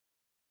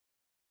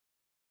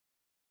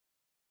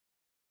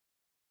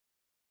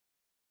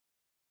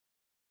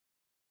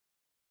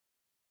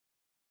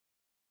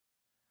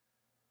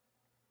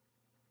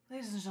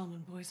Ladies and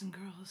gentlemen, boys and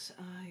girls,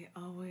 I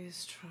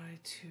always try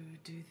to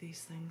do these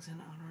things in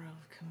honor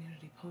of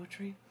community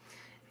poetry,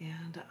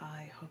 and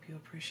I hope you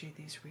appreciate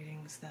these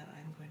readings that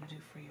I'm going to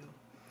do for you.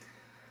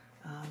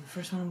 The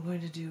first one I'm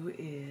going to do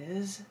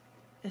is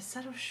a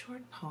set of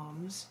short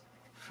poems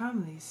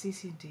from the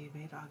cc&d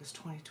made August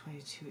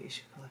 2022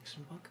 issue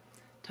collection book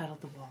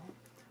titled The Wall.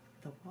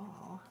 The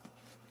Wall,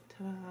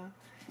 ta-da!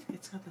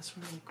 It's got this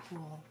really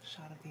cool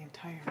shot of the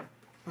entire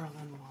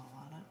Berlin Wall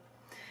on it.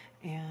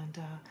 And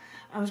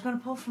I was going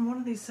to pull from one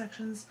of these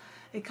sections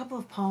a couple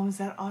of poems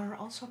that are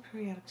also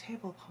periodic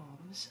table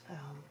poems.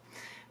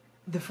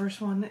 The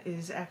first one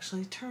is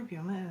actually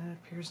Terbium, and it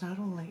appears not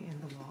only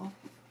in the Wall,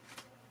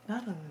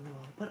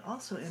 but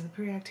also in the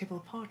periodic table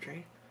of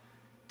poetry.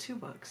 Two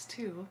books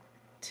in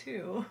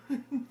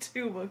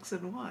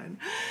one.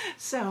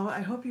 So I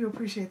hope you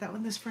appreciate that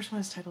one. This first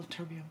one is titled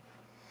Terbium.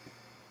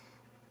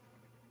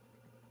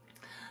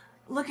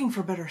 Looking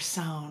for better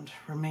sound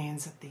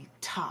remains at the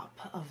top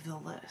of the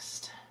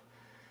list.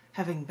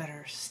 Having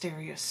better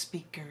stereo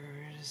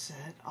speakers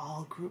at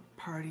all group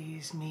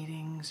parties,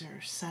 meetings,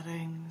 or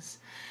settings.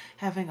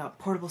 Having a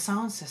portable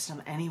sound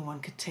system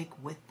anyone could take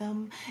with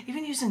them.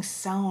 Even using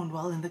sound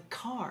while in the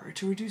car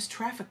to reduce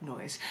traffic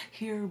noise,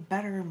 hear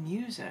better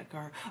music,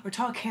 or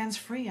talk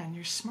hands-free on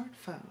your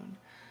smartphone.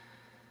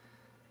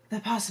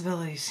 The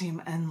possibilities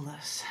seem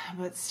endless,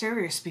 but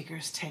stereo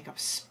speakers take up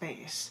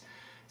space.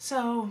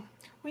 So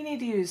we need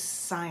to use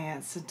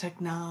science and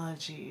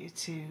technology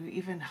to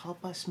even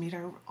help us meet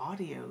our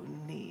audio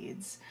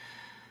needs.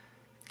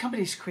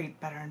 Companies create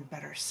better and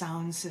better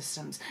sound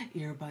systems.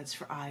 Earbuds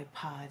for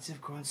iPods have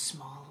grown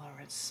smaller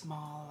and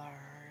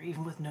smaller,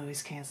 even with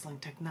noise-canceling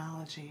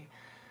technology.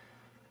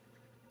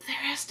 There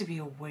has to be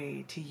a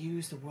way to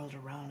use the world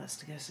around us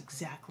to get us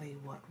exactly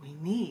what we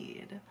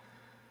need.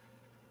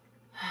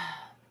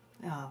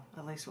 Oh,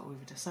 at least what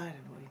we've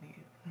decided we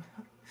need.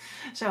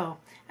 So,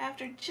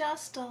 after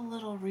just a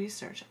little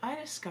research, I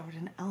discovered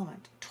an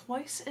element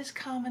twice as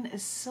common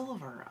as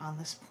silver on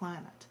this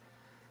planet.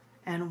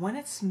 And when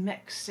it's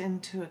mixed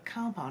into a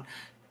compound,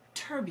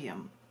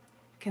 terbium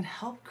can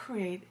help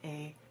create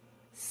a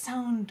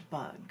sound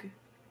bug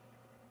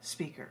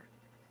speaker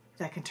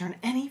that can turn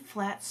any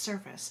flat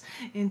surface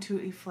into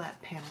a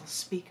flat panel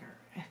speaker.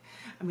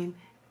 I mean,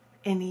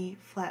 any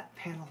flat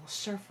panel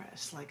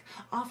surface, like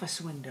office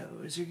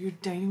windows or your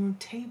dining room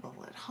table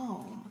at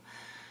home.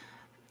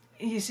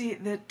 You see,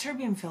 the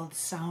terbium-filled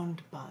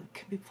sound bug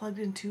can be plugged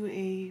into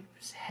a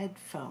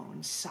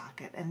headphone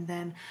socket and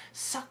then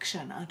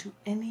suction onto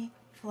any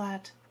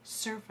flat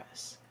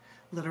surface,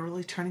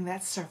 literally turning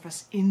that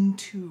surface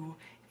into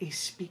a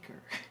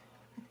speaker.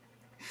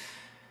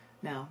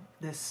 Now,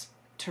 this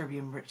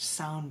terbium-rich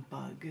sound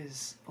bug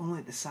is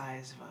only the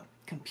size of a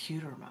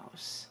computer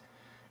mouse,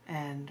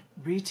 and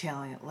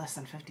retailing at less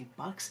than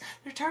 $50,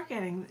 they're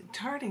targeting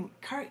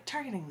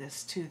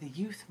this to the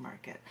youth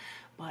market.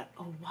 But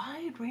a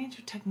wide range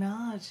of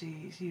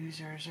technology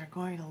users are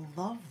going to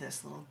love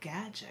this little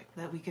gadget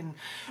that we can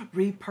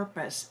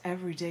repurpose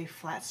everyday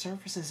flat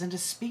surfaces into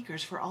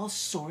speakers for all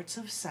sorts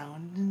of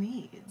sound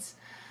needs.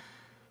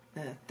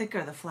 The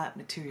thicker the flat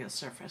material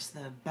surface,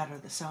 the better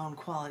the sound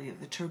quality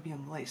of the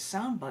terbium-laced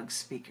sound bug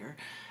speaker.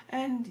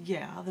 And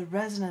yeah, the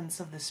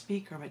resonance of the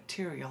speaker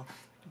material,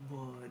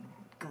 wood,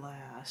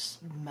 glass,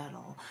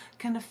 metal,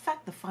 can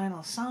affect the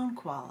final sound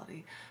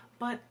quality,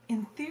 but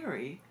in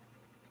theory,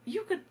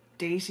 you could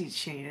daisy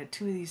chain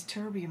two of these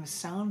terbium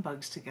sound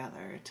bugs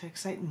together to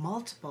excite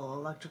multiple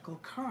electrical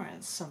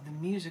currents of the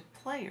music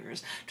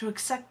players to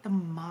excite the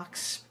mock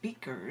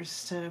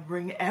speakers to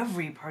bring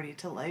every party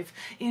to life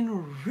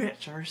in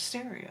richer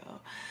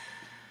stereo.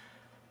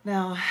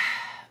 Now,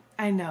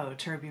 I know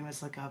terbium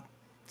is like a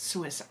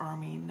Swiss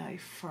Army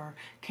knife for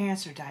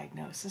cancer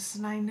diagnosis,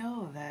 and I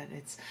know that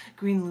its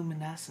green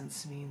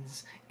luminescence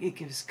means it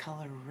gives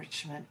color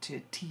enrichment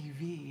to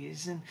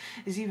TVs and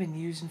is even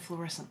used in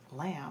fluorescent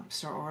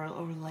lamps or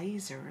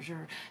lasers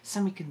or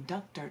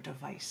semiconductor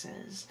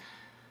devices.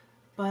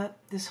 But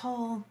this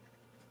whole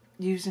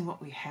using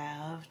what we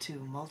have to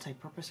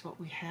multi-purpose what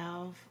we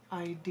have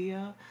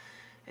idea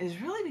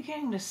is really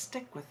beginning to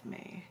stick with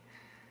me.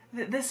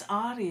 This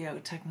audio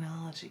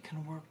technology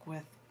can work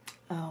with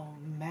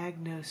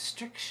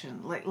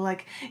magnostriction,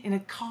 like in a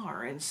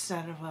car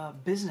instead of a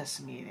business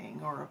meeting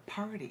or a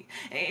party.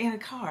 In a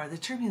car, the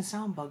terbium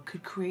sound bug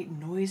could create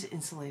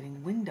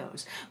noise-insulating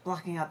windows,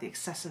 blocking out the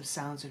excessive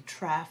sounds of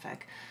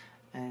traffic.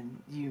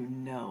 And you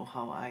know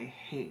how I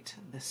hate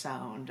the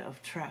sound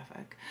of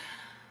traffic.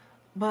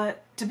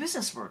 But to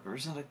business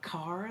workers in a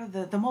car,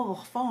 the mobile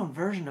phone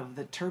version of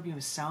the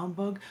terbium sound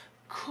bug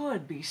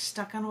could be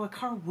stuck onto a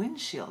car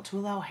windshield to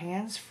allow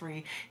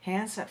hands-free,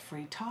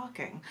 handset-free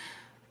talking.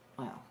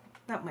 Well,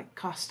 that might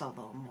cost a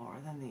little more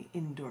than the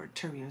indoor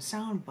terbium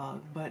sound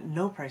bug, but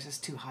no price is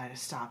too high to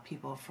stop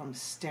people from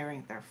staring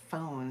at their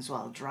phones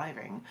while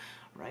driving,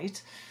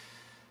 right?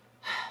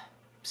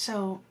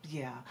 So,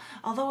 yeah,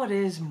 although it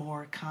is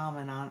more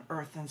common on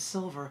Earth than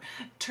silver,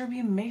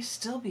 terbium may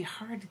still be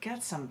hard to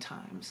get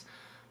sometimes.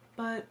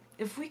 But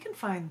if we can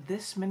find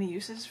this many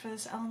uses for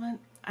this element,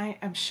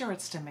 I'm sure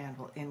its demand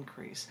will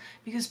increase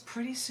because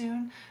pretty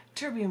soon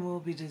terbium will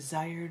be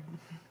desired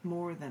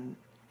more than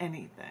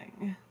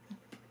anything.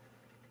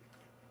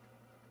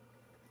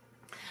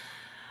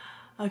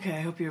 Okay,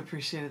 I hope you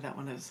appreciated that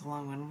one. It was a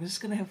long one. I'm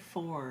just going to have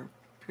 4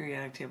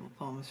 periodic table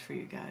poems for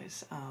you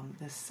guys.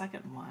 The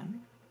second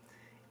one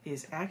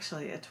is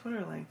actually a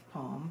Twitter length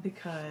poem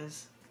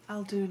because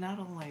I'll do not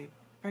only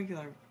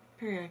regular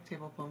periodic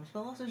table poems,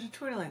 but I'll also do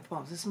Twitter length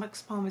poems. This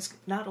next poem is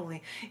not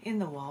only in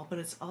the wall, but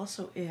it's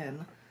also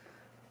in,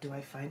 do I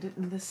find it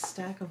in this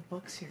stack of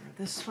books here?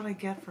 This is what I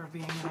get for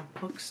being in a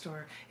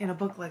bookstore, in a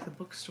book like the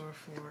bookstore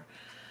for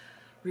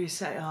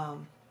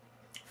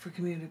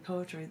community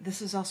poetry.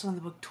 This is also in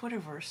the book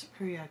Twitterverse,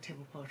 periodic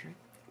table poetry,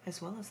 as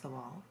well as the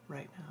wall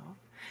right now.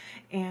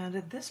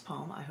 And this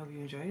poem, I hope you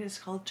enjoyed it, it's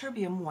called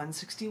Terbium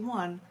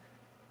 161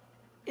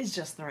 is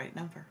just the right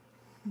number.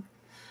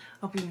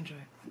 Hope you enjoy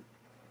it.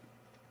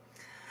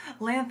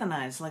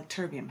 Lanthanides, like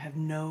terbium, have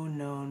no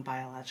known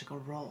biological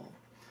role.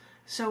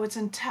 So it's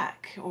in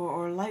tech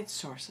or light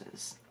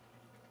sources.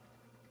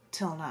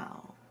 Till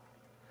now.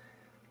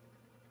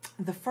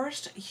 The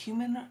first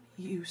human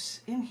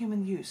use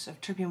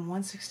of terbium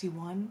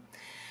 161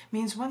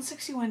 means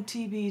 161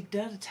 TB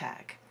dead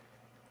attack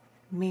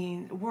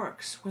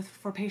works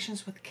for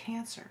patients with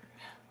cancer.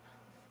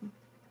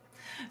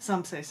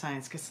 Some say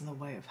science gets in the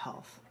way of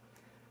health,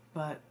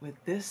 but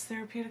with this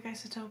therapeutic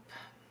isotope,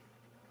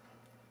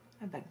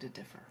 I beg to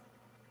differ.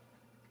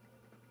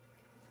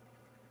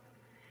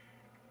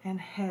 And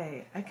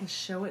hey, I can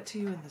show it to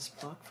you in this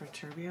book for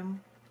terbium,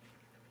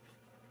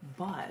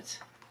 but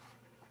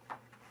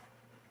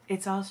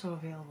it's also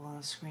available on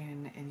the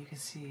screen and you can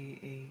see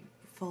a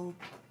full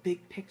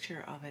big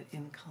picture of it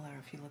in color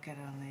if you look at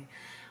it on the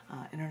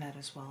internet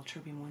as well.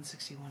 Terbium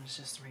 161 is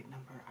just the right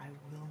number. I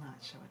will not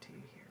show it to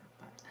you here,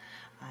 but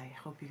I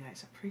hope you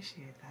guys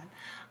appreciate that.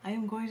 I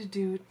am going to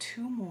do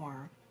 2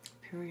 more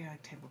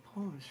periodic table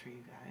poems for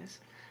you guys.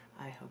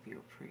 I hope you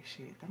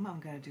appreciate them. I'm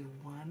going to do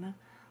 1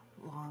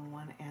 long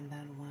one and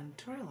then 1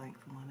 Twitter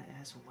length one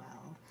as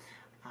well.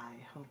 I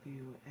hope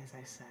you, as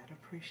I said,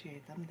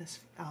 appreciate them.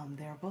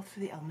 They are both for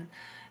the element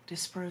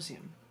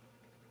dysprosium.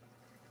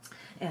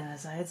 And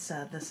as I had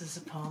said, this is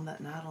a poem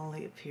that not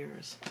only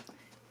appears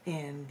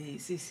in the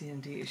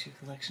cc&d issue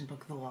collection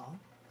book, The Wall,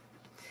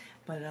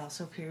 but it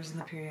also appears in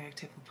the periodic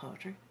table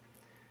poetry.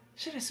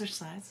 Should I switch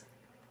sides?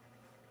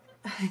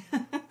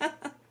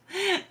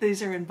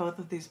 These are in both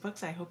of these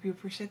books. I hope you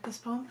appreciate this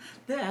poem.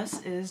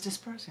 This is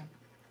dysprosium.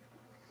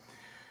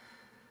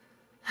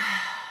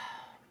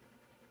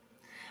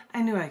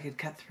 I knew I could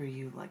cut through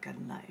you like a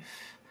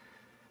knife,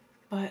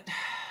 but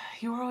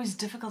you were always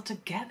difficult to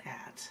get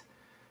at.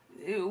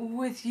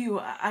 With you,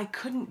 I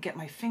couldn't get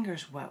my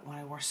fingers wet when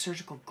I wore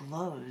surgical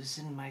gloves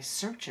in my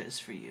searches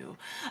for you.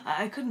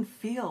 I couldn't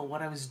feel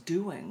what I was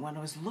doing when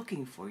I was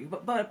looking for you,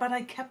 but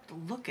I kept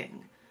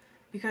looking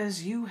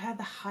because you had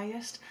the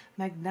highest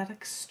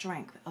magnetic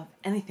strength of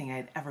anything I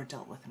had ever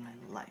dealt with in my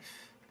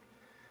life.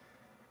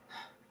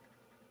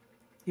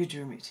 You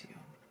drew me to you.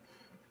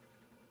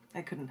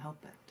 I couldn't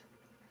help it.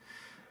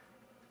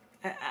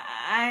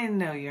 I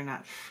know you're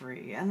not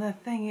free, and the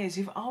thing is,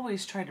 you've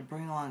always tried to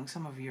bring along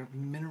some of your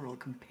mineral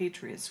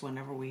compatriots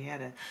whenever we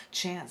had a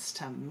chance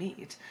to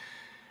meet.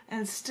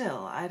 And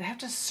still, I'd have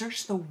to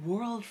search the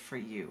world for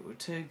you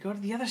to go to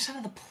the other side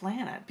of the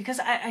planet, because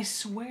I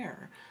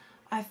swear,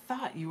 I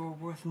thought you were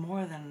worth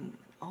more than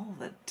all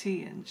the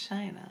tea in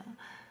China.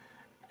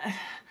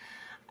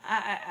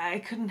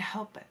 I couldn't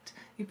help it.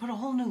 You put a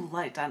whole new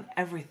light on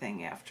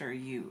everything after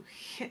you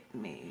hit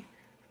me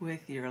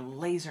with your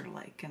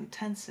laser-like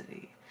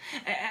intensity.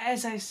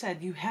 As I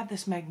said, you had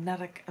this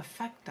magnetic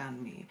effect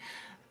on me.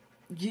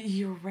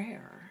 You're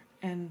rare,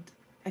 and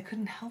I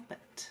couldn't help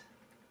it.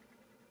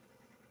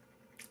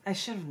 I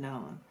should have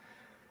known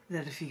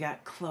that if you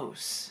got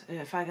close,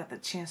 if I got the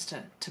chance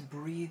to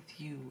breathe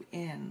you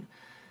in,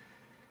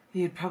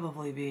 you'd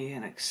probably be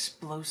an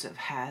explosive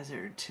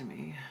hazard to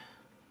me.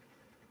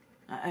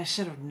 I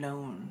should have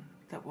known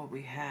that what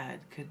we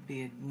had could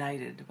be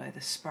ignited by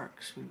the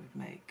sparks we would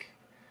make.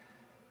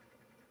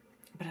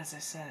 But as I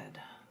said,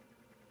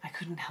 I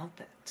couldn't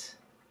help it.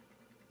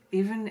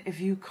 Even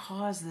if you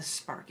cause this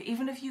spark,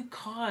 even if you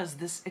cause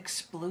this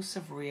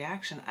explosive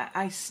reaction,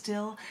 I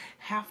still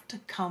have to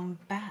come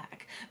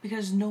back.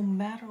 Because no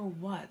matter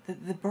what,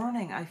 the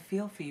burning I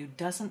feel for you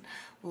doesn't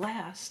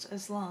last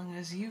as long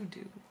as you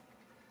do.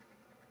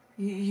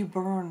 You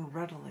burn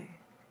readily,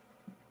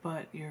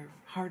 but you're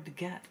hard to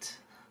get.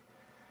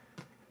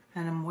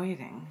 And I'm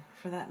waiting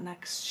for that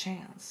next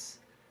chance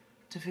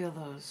to feel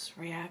those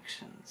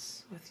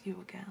reactions with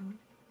you again.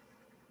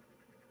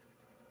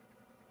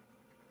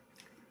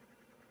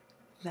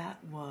 That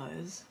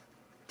was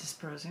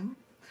Dysprosium,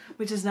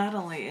 which is not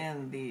only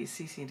in the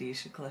cc&d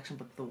issue collection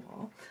book, The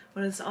Wall,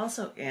 but it's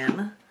also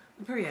in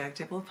the periodic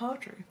table of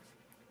poetry,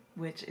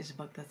 which is a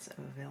book that's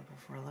available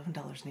for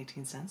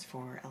 $11.18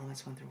 for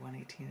elements 1 through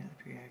 118 in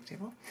the periodic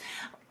table.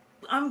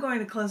 I'm going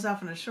to close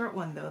off in a short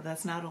one, though,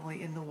 that's not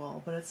only in The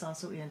Wall, but it's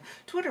also in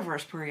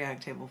Twitterverse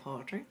periodic table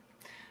poetry,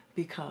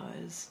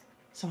 because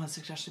someone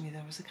suggested to me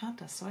there was a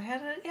contest, so I had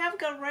to have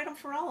got to write them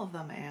for all of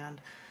them,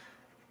 and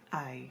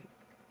I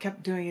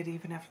kept doing it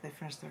even after they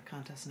finished their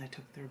contest, and I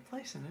took third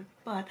place in it.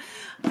 But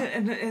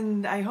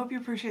and I hope you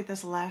appreciate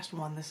this last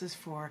one. This is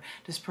for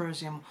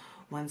Dysprosium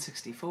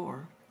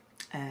 164,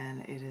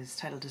 and it is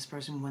titled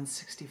Dysprosium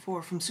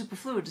 164 from super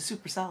fluid to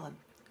super solid.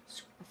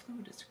 Super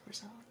fluid to super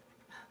solid.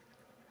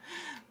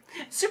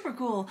 Super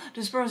cool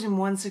Dysprosium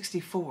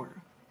 164.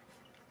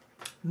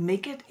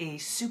 Make it a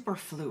super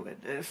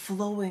fluid,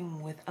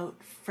 flowing without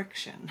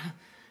friction.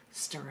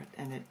 Stir it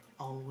and it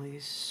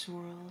always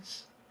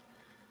swirls.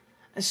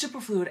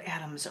 Superfluid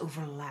atoms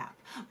overlap,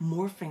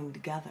 morphing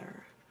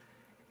together,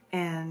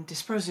 and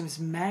dysprosium's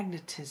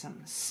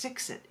magnetism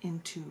sticks it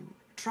into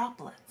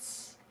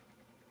droplets.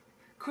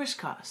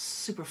 Crisscross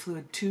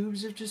superfluid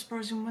tubes of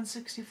dysprosium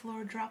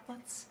 164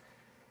 droplets,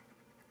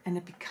 and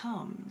it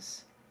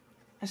becomes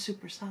a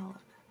super solid.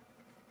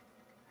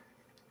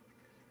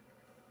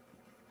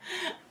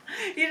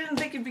 You didn't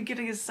think you'd be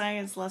getting a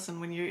science lesson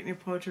when you're in your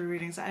poetry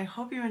readings. I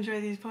hope you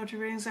enjoy these poetry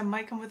readings. I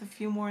might come with a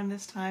few more in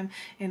this time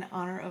in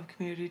honor of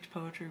Community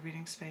Poetry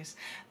Reading Space.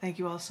 Thank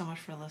you all so much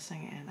for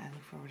listening, and I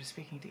look forward to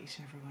speaking to each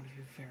and every one of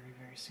you very,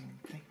 very soon.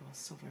 Thank you all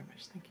so very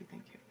much. Thank you,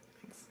 thank you.